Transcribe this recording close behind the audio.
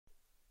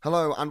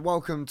Hello and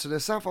welcome to the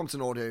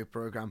Southampton audio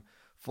programme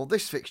for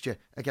this fixture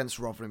against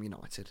Rotherham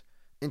United.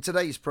 In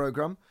today's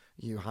programme,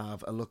 you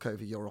have a look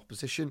over your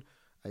opposition,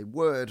 a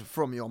word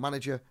from your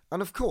manager,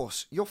 and of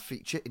course, your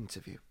feature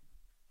interview.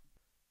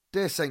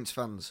 Dear Saints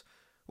fans,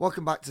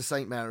 welcome back to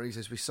St Mary's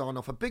as we sign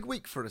off a big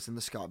week for us in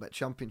the Sky Bet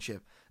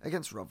Championship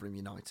against Rotherham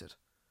United.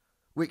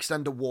 We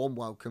extend a warm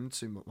welcome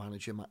to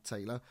manager Matt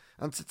Taylor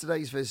and to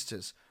today's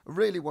visitors, a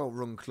really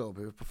well-run club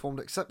who have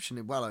performed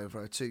exceptionally well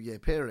over a 2-year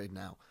period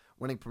now,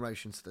 winning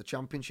promotion to the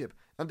Championship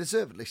and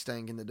deservedly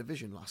staying in the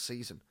division last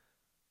season.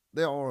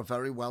 They are a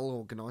very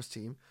well-organised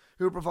team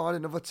who will provide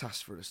another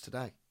test for us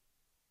today.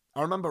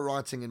 I remember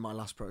writing in my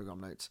last programme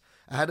notes,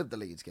 ahead of the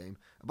Leeds game,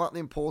 about the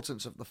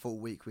importance of the full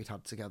week we'd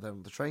had together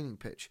on the training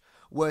pitch,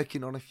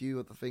 working on a few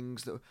of the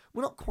things that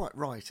were not quite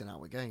right in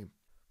our game.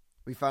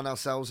 We found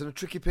ourselves in a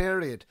tricky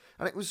period,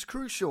 and it was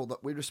crucial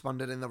that we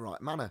responded in the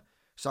right manner,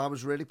 so I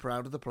was really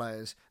proud of the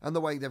players and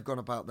the way they've gone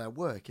about their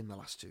work in the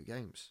last 2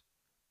 games.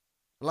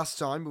 Last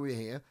time we were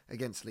here,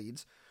 against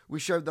Leeds, we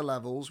showed the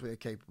levels we are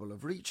capable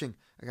of reaching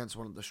against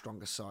one of the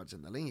strongest sides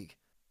in the league.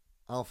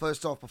 Our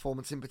first half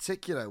performance in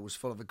particular was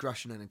full of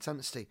aggression and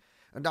intensity,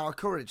 and our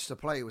courage to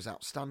play was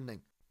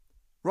outstanding.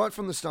 Right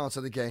from the start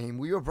of the game,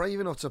 we were brave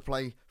enough to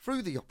play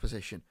through the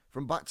opposition,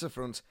 from back to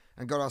front,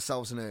 and got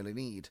ourselves an early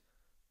lead.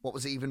 What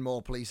was even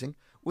more pleasing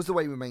was the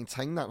way we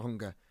maintained that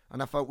hunger,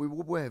 and I felt we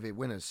were worthy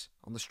winners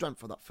on the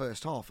strength of that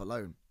first half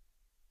alone.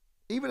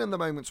 Even in the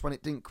moments when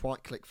it didn't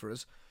quite click for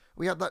us,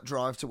 we had that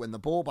drive to win the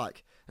ball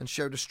back and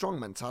showed a strong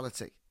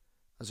mentality,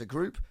 as a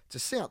group, to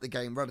see out the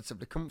game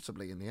relatively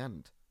comfortably in the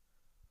end.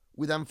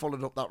 We then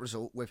followed up that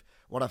result with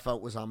what I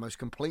felt was our most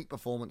complete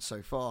performance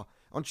so far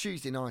on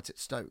Tuesday night at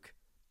Stoke.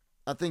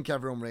 I think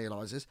everyone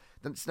realises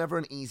that it's never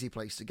an easy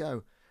place to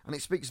go, and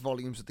it speaks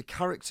volumes of the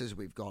characters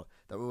we've got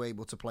that we're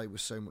able to play with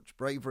so much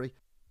bravery,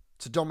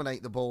 to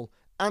dominate the ball,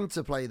 and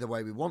to play the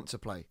way we want to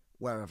play,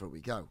 wherever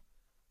we go.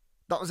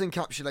 That was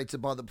encapsulated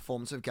by the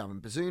performance of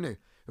Gavin Bazunu,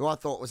 who I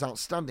thought was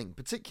outstanding,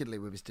 particularly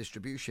with his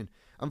distribution,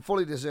 and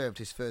fully deserved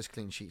his first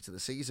clean sheet of the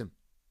season.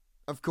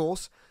 Of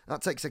course,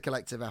 that takes a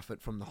collective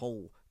effort from the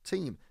whole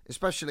team,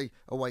 especially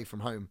away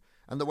from home,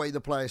 and the way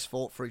the players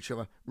fought for each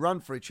other, ran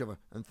for each other,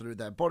 and threw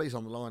their bodies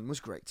on the line was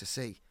great to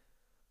see.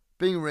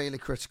 Being really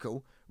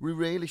critical, we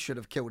really should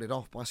have killed it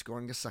off by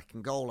scoring a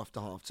second goal after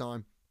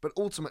half-time, but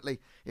ultimately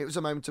it was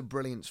a moment of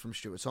brilliance from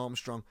Stuart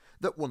Armstrong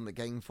that won the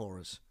game for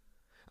us.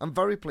 I'm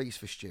very pleased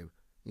for Stu.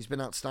 He's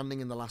been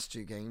outstanding in the last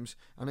 2 games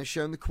and has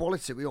shown the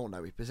quality we all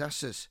know he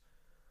possesses.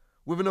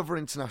 With another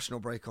international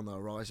break on the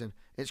horizon,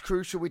 it's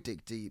crucial we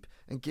dig deep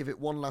and give it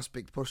one last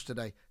big push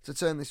today to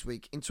turn this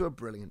week into a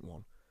brilliant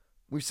one.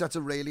 We've set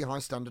a really high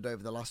standard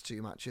over the last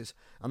 2 matches,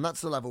 and that's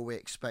the level we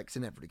expect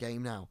in every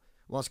game now,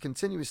 whilst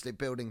continuously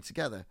building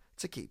together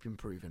to keep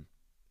improving.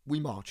 We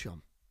march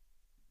on.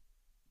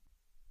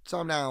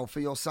 Time now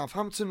for your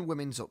Southampton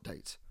women's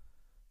update.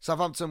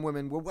 Southampton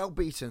women were well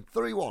beaten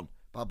 3-1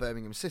 by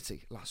Birmingham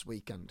City last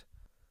weekend.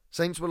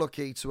 Saints were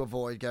lucky to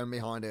avoid going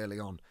behind early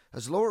on,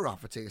 as Laura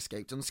Rafferty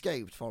escaped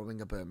unscathed following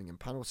a Birmingham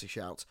penalty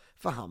shout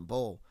for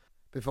handball,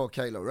 before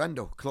Kayla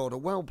Rendell clawed a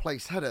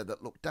well-placed header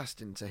that looked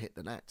destined to hit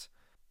the net.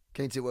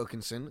 Katie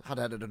Wilkinson had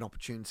headed an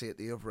opportunity at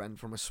the other end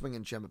from a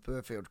swinging Gemma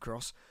Burfield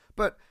cross,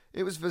 but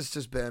it was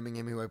visitors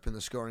Birmingham who opened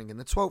the scoring in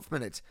the 12th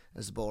minute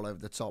as the ball over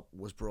the top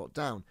was brought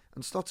down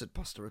and slotted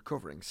past a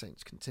recovering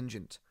Saints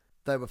contingent.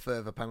 There were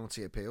further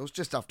penalty appeals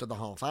just after the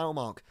half-hour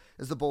mark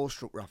as the ball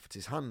struck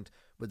Rafferty's hand,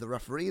 with the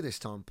referee this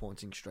time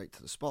pointing straight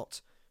to the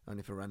spot,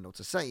 only for Rendell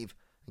to save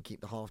and keep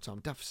the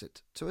half-time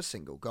deficit to a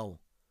single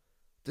goal.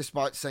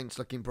 Despite Saints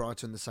looking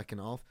brighter in the second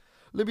half,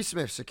 Libby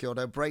Smith secured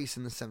her brace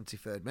in the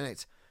 73rd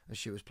minute as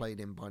she was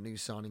played in by new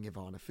signing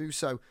Ivana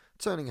Fuso,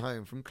 turning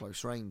home from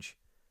close range.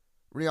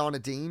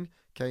 Rihanna Dean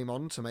came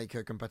on to make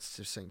her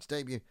competitive Saints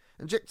debut,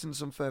 injecting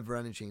some further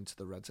energy into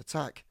the Reds'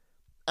 attack.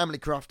 Emily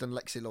Craft and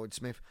Lexi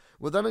Lloyd-Smith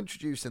were then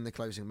introduced in the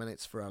closing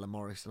minutes for Ella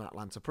Morris and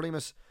Atlanta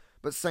Primus,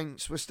 but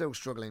Saints were still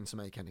struggling to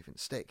make anything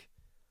stick.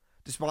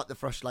 Despite the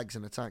fresh legs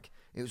in attack,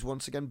 it was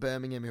once again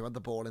Birmingham who had the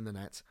ball in the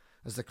net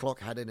as the clock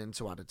headed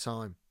into added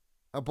time.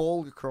 A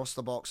ball across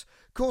the box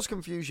caused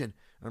confusion,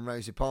 and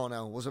Rosie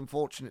Parnell was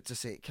unfortunate to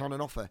see it cannon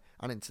off her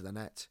and into the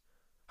net.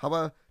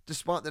 However,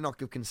 despite the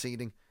knock of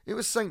conceding, it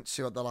was Saints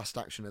who had the last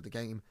action of the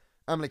game.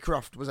 Emily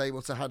Craft was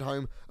able to head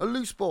home a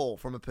loose ball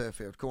from a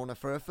Burfield corner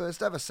for her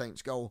first ever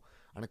Saints goal,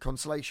 and a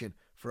consolation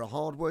for a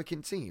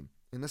hard-working team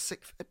in the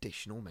 6th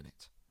additional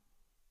minute.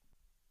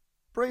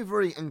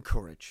 Bravery and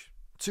courage,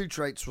 2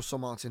 traits Russell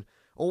Martin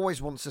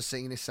always wants to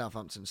see in his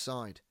Southampton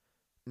side.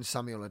 In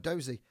Samuel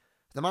Edozie,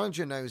 the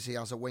manager knows he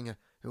has a winger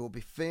who will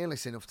be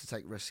fearless enough to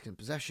take risks in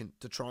possession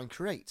to try and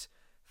create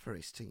for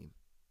his team.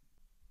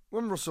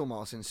 When Russell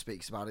Martin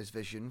speaks about his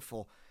vision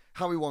for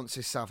how he wants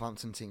his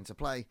Southampton team to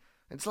play,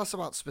 it's less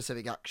about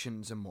specific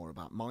actions and more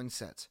about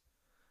mindset.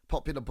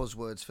 Popular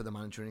buzzwords for the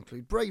manager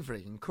include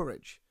bravery and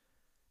courage.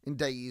 In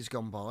days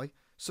gone by,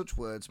 such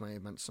words may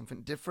have meant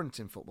something different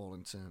in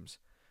footballing terms,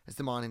 as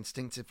the mind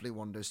instinctively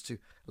wanders to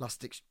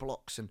last-ditch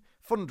blocks and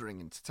thundering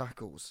into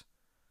tackles.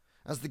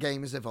 As the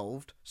game has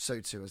evolved,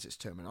 so too has its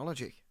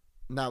terminology.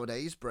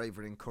 Nowadays,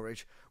 bravery and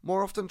courage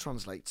more often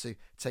translate to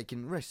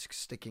taking risks,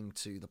 sticking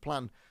to the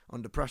plan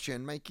under pressure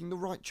and making the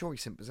right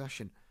choice in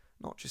possession,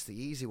 not just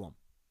the easy one.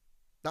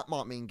 That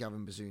might mean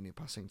Gavin Bazunu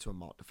passing to a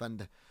marked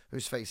defender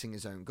who's facing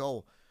his own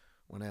goal,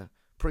 when a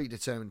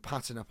predetermined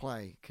pattern of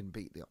play can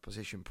beat the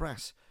opposition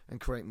press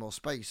and create more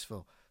space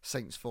for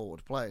Saints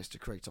forward players to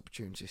create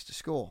opportunities to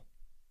score.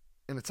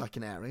 In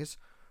attacking areas,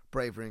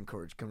 bravery and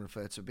courage can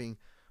refer to being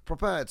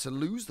prepared to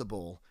lose the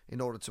ball in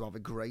order to have a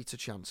greater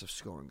chance of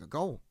scoring a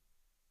goal.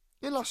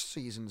 In last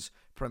season's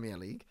Premier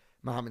League,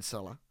 Mohamed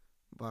Salah,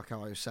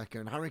 Bukayo Saka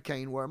and Harry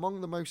Kane were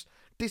among the most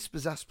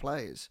dispossessed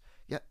players,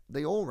 yet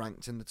they all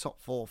ranked in the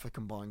top 4 for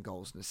combined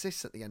goals and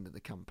assists at the end of the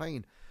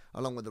campaign,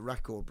 along with the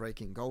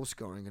record-breaking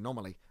goal-scoring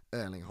anomaly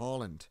Erling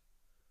Haaland.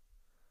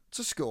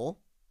 To score,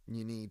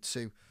 you need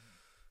to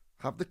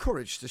have the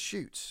courage to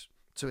shoot.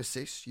 To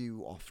assist,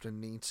 you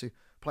often need to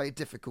play a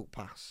difficult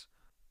pass.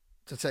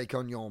 To take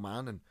on your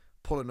man and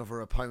pull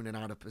another opponent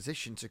out of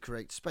position to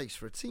create space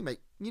for a teammate,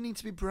 you need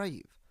to be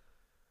brave.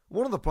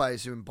 One of the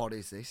players who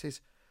embodies this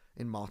is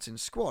in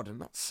Martin's squad,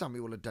 and that's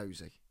Samuel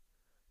Edozie.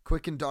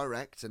 Quick and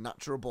direct, a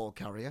natural ball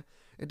carrier,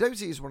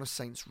 Edozie is one of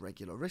Saints'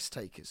 regular risk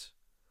takers.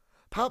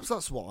 Perhaps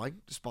that's why,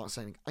 despite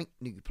signing 8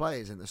 new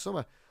players in the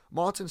summer,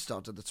 Martin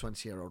started the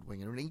 20-year-old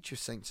winger in each of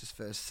Saints'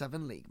 first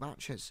 7 league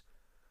matches.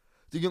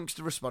 The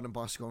youngster responded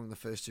by scoring the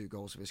first 2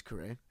 goals of his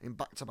career in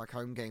back-to-back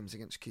home games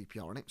against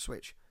QPR and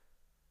Ipswich.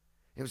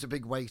 It was a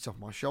big weight off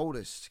my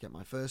shoulders to get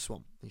my first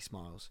one, he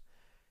smiles.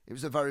 It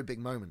was a very big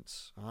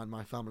moment. I had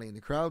my family in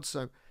the crowd,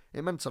 so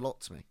it meant a lot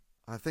to me.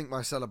 I think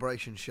my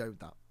celebration showed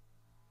that.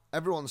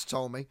 Everyone's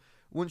told me,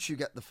 once you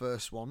get the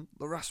first one,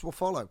 the rest will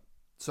follow.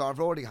 So I've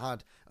already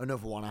had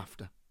another one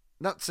after.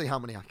 Let's see how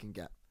many I can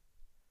get.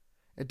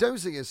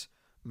 Edozie has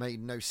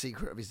made no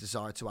secret of his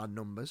desire to add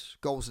numbers,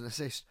 goals and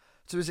assists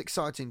to his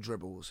exciting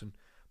dribbles, and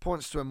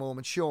points to a more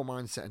mature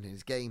mindset in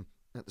his game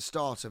at the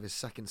start of his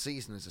second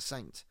season as a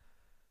Saint.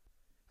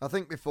 I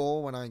think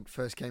before, when I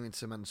first came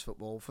into men's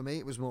football, for me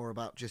it was more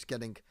about just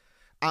getting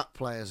at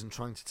players and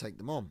trying to take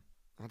them on.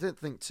 I didn't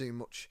think too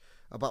much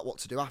about what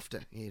to do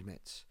after, he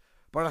admits.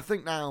 But I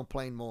think now,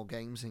 playing more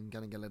games and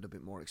getting a little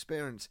bit more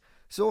experience,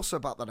 it's also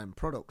about that end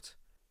product.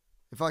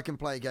 If I can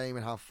play a game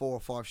and have 4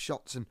 or 5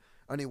 shots and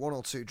only 1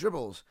 or 2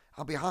 dribbles,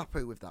 I'll be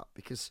happy with that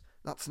because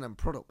that's an end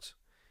product.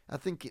 I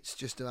think it's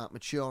just about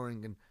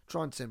maturing and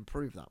trying to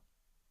improve that.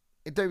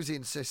 Edozie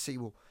insists he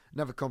will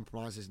never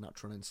compromise his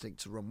natural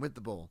instinct to run with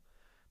the ball.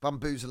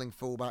 Bamboozling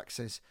fullbacks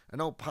is an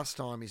old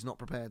pastime he's not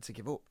prepared to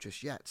give up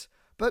just yet,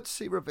 but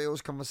he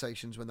reveals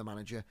conversations with the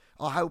manager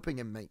are helping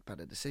him make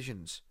better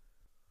decisions.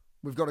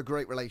 We've got a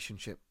great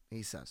relationship,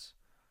 he says.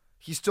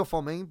 He's tough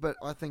on me, but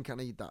I think I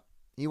need that.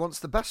 He wants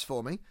the best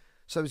for me,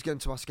 so he's going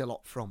to ask a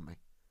lot from me.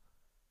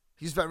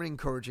 He's very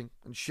encouraging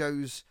and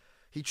shows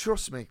he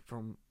trusts me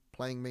from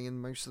playing me in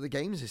most of the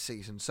games this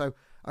season, so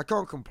I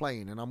can't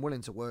complain and I'm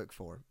willing to work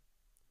for him.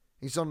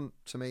 He's on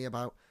to me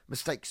about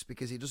mistakes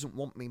because he doesn't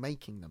want me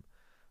making them.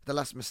 The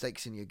less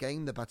mistakes in your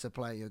game, the better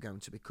player you're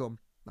going to become.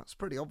 That's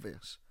pretty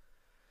obvious.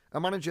 A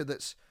manager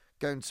that's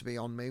going to be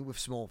on me with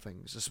small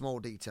things, the small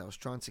details,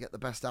 trying to get the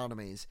best out of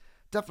me is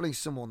definitely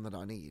someone that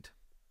I need.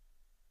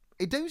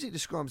 Edozie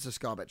describes the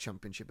Sky Bet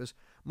Championship as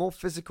more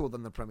physical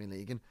than the Premier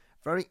League and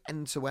very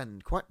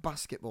end-to-end, quite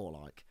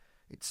basketball-like.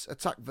 It's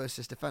attack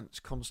versus defence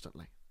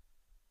constantly.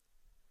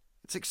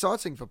 It's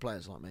exciting for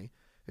players like me,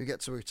 who get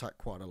to attack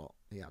quite a lot,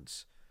 he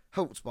adds,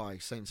 helped by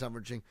Saints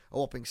averaging a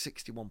whopping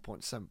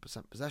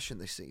 61.7% possession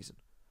this season.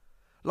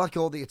 Like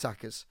all the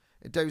attackers,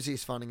 Edozie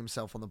is finding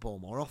himself on the ball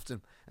more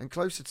often and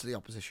closer to the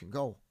opposition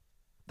goal.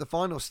 The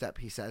final step,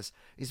 he says,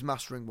 is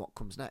mastering what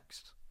comes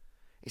next.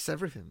 It's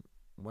everything.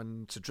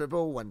 When to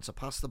dribble, when to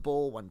pass the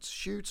ball, when to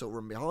shoot or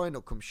run behind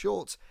or come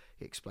short,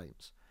 he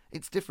explains.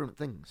 It's different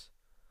things.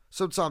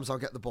 Sometimes I'll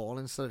get the ball,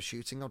 and instead of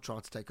shooting I'll try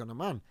to take on a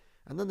man,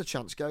 and then the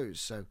chance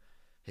goes, so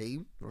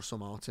he, Russell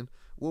Martin,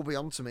 will be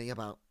on to me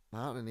about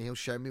that, and he'll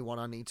show me what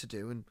I need to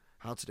do and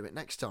how to do it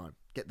next time.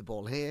 Get the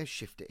ball here,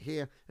 shift it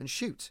here, and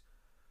shoot.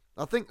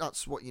 I think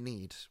that's what you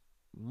need.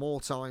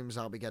 More times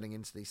I'll be getting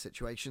into these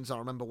situations, I'll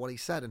remember what he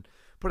said and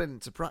put it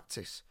into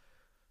practice.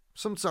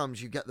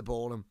 Sometimes you get the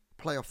ball and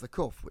play off the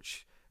cuff,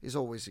 which he's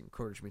always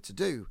encouraged me to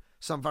do,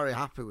 so I'm very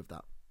happy with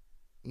that.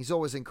 He's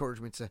always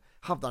encouraged me to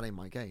have that in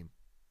my game.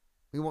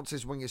 He wants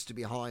his wingers to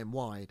be high and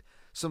wide.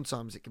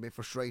 Sometimes it can be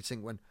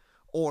frustrating when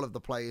all of the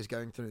play is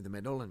going through the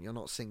middle and you're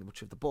not seeing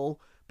much of the ball,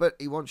 but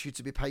he wants you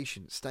to be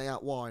patient, stay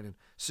out wide, and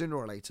sooner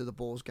or later the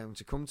ball's going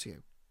to come to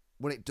you.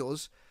 When it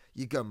does,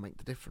 you go and make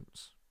the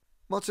difference.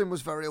 Martin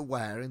was very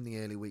aware in the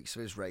early weeks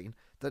of his reign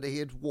that he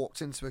had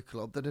walked into a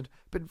club that had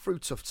been through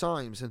tough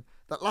times, and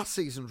that last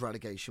season's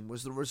relegation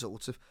was the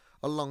result of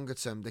a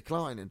longer-term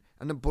decline and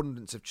an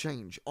abundance of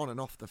change on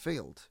and off the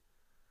field.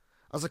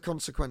 As a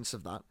consequence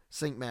of that,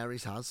 St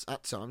Mary's has,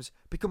 at times,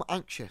 become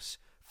anxious,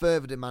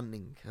 further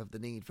demanding of the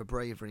need for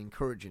bravery and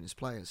encouraging his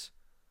players.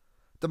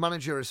 The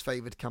manager has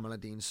favoured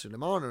Kamaluddin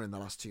Sulemana in the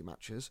last 2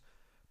 matches,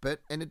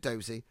 But in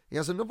Edozie, he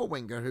has another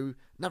winger who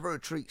never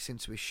retreats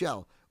into his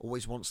shell,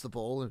 always wants the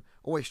ball and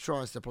always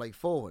tries to play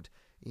forward,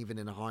 even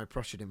in a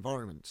high-pressured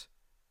environment.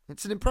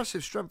 It's an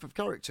impressive strength of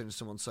character in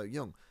someone so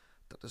young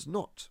that does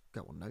not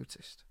go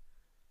unnoticed.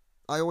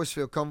 I always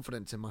feel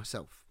confident in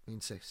myself, he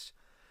insists.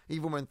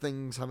 Even when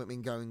things haven't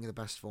been going the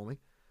best for me,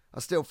 I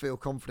still feel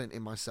confident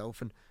in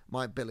myself and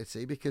my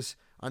ability because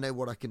I know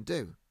what I can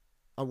do.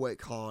 I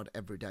work hard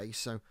every day,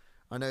 so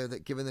I know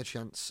that given the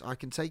chance, I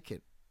can take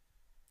it.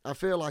 I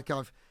feel like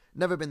I've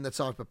never been the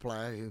type of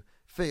player who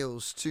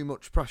feels too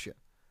much pressure.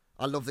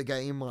 I love the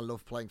game, I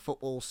love playing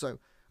football, so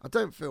I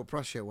don't feel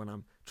pressure when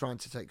I'm trying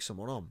to take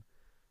someone on.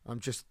 I'm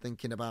just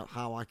thinking about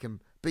how I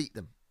can beat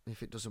them.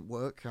 If it doesn't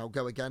work, I'll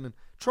go again and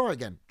try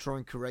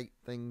and create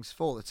things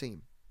for the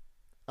team.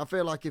 I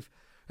feel like if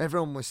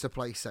everyone was to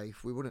play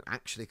safe, we wouldn't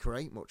actually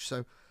create much,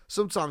 so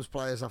sometimes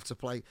players have to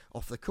play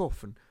off the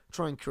cuff and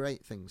try and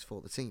create things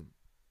for the team.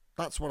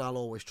 That's what I'll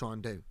always try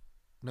and do,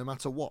 no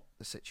matter what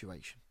the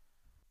situation.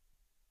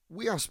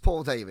 We asked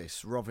Paul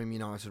Davis, Rotherham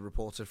United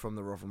reporter from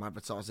the Rotherham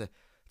Advertiser,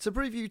 to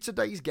preview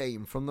today's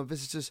game from the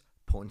visitors'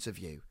 point of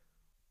view.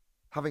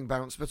 Having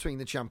bounced between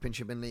the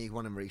Championship and League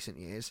One in recent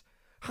years,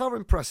 how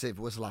impressive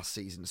was last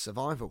season's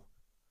survival?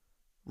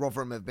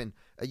 Rotherham have been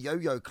a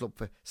yo-yo club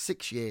for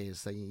 6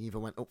 years. They either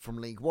went up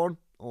from League One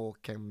or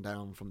came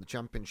down from the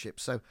Championship,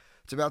 so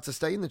to be able to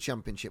stay in the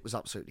Championship was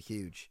absolutely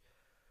huge.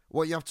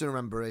 What you have to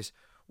remember is,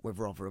 with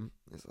Rotherham,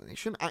 they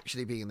shouldn't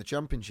actually be in the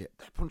Championship.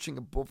 They're punching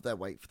above their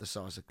weight for the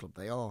size of club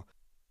they are.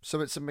 So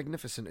it's a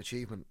magnificent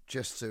achievement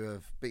just to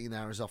have been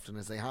there as often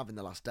as they have in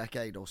the last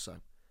decade or so.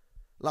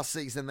 Last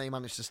season they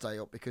managed to stay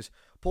up because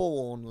Paul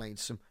Warne laid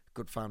some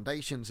good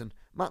foundations and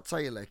Matt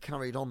Taylor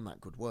carried on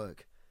that good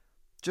work.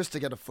 Just to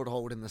get a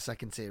foothold in the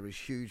second tier is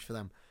huge for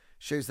them.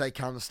 Shows they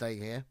can stay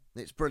here.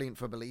 It's brilliant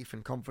for belief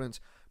and confidence,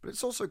 but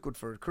it's also good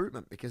for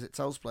recruitment because it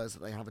tells players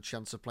that they have a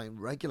chance of playing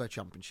regular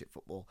Championship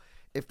football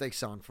if they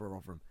sign for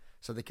Rotherham,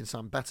 so they can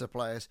sign better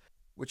players,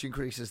 which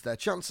increases their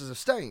chances of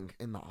staying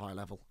in that high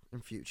level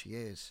in future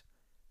years.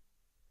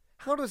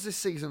 How does this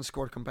season's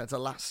squad compare to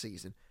last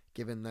season,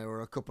 given there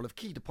were a couple of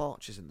key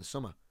departures in the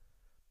summer?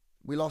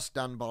 We lost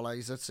Dan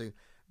Barlaser to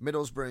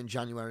Middlesbrough in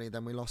January,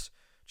 then we lost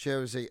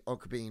Chelsea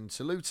Ogbene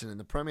to Luton in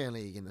the Premier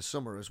League in the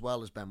summer, as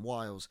well as Ben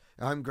Wiles,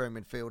 a homegrown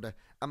midfielder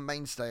and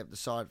mainstay of the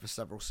side for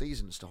several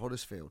seasons, to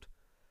Huddersfield.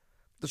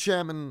 The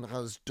chairman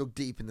has dug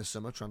deep in the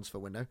summer transfer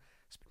window.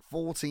 It's been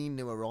 14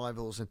 new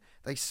arrivals and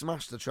they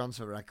smashed the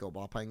transfer record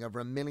by paying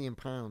over £1 million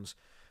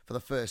for the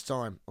first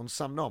time on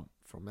Sam Edozie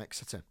from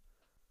Exeter.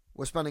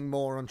 We're spending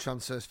more on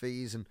transfer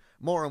fees and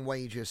more on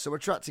wages, so we're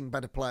attracting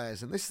better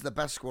players, and this is the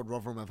best squad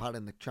Rotherham have had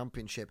in the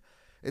Championship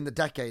in the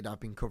decade I've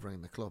been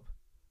covering the club.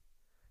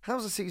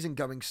 How's the season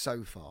going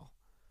so far?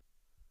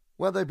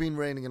 Where they've been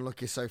really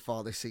unlucky so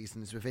far this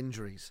season is with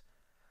injuries.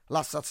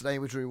 Last Saturday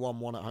we drew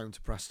 1-1 at home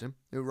to Preston,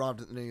 who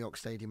arrived at the New York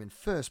Stadium in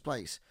first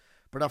place,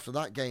 but after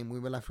that game we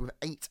were left with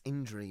 8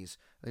 injuries,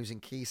 losing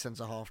key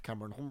centre-half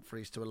Cameron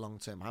Humphreys to a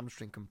long-term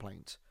hamstring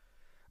complaint.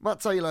 Matt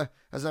Taylor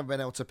has never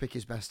been able to pick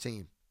his best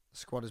team. The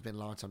squad has been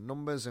light on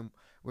numbers and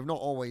we've not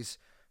always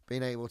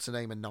been able to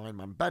name a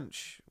 9-man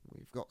bench.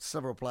 We've got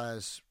several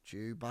players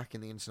due back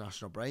in the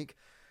international break,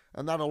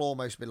 and that'll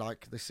almost be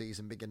like the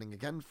season beginning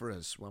again for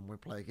us when we're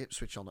playing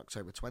Ipswich on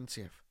October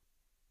 20th.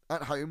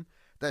 At home,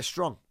 they're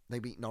strong. They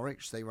beat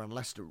Norwich, they ran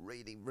Leicester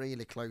really,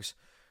 really close,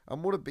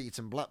 and would have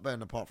beaten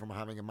Blackburn apart from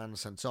having a man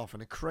sent off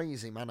in a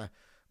crazy manner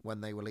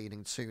when they were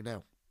leading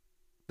 2-0.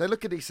 They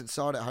look a decent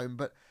side at home,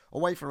 but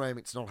away from home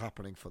it's not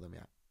happening for them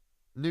yet.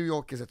 New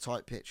York is a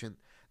tight pitch and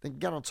they can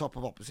get on top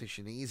of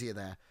opposition easier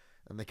there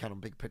than they can on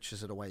big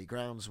pitches at away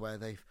grounds where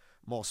they've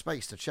more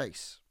space to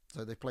chase.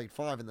 So they've played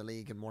 5 in the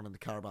league and 1 in the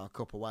Carabao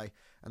Cup away,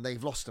 and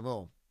they've lost them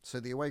all. So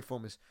the away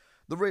form is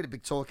the really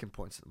big talking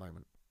point at the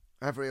moment.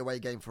 Every away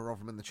game for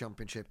Rotherham in the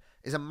Championship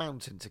is a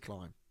mountain to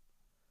climb.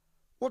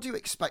 What do you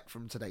expect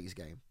from today's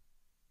game?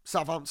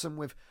 Southampton,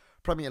 with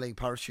Premier League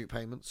parachute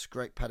payments,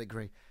 great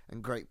pedigree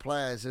and great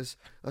players,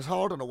 as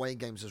hard on away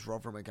games as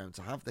Rotherham are going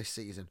to have this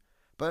season.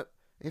 But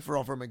if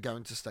Rotherham are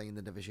going to stay in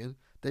the division,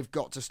 they've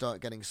got to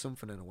start getting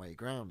something in away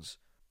grounds.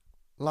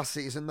 Last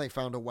season they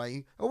found a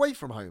way away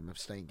from home of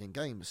staying in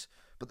games,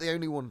 but they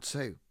only won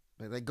 2.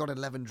 They got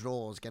 11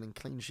 draws, getting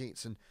clean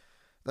sheets, and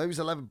those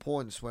 11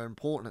 points were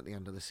important at the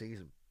end of the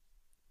season.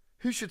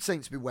 Who should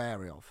Saints be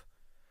wary of?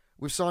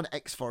 We've signed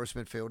ex-Forest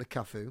midfielder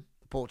Cafu,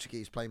 the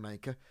Portuguese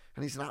playmaker,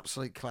 and he's an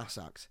absolute class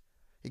act.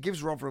 He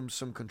gives Rotherham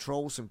some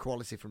control, some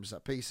quality from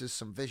set pieces,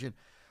 some vision,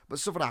 but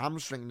suffered a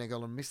hamstring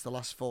niggle and missed the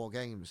last 4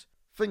 games.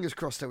 Fingers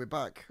crossed he'll be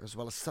back, as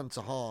well as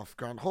centre-half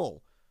Grant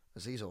Hall,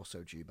 as he's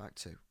also due back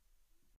too.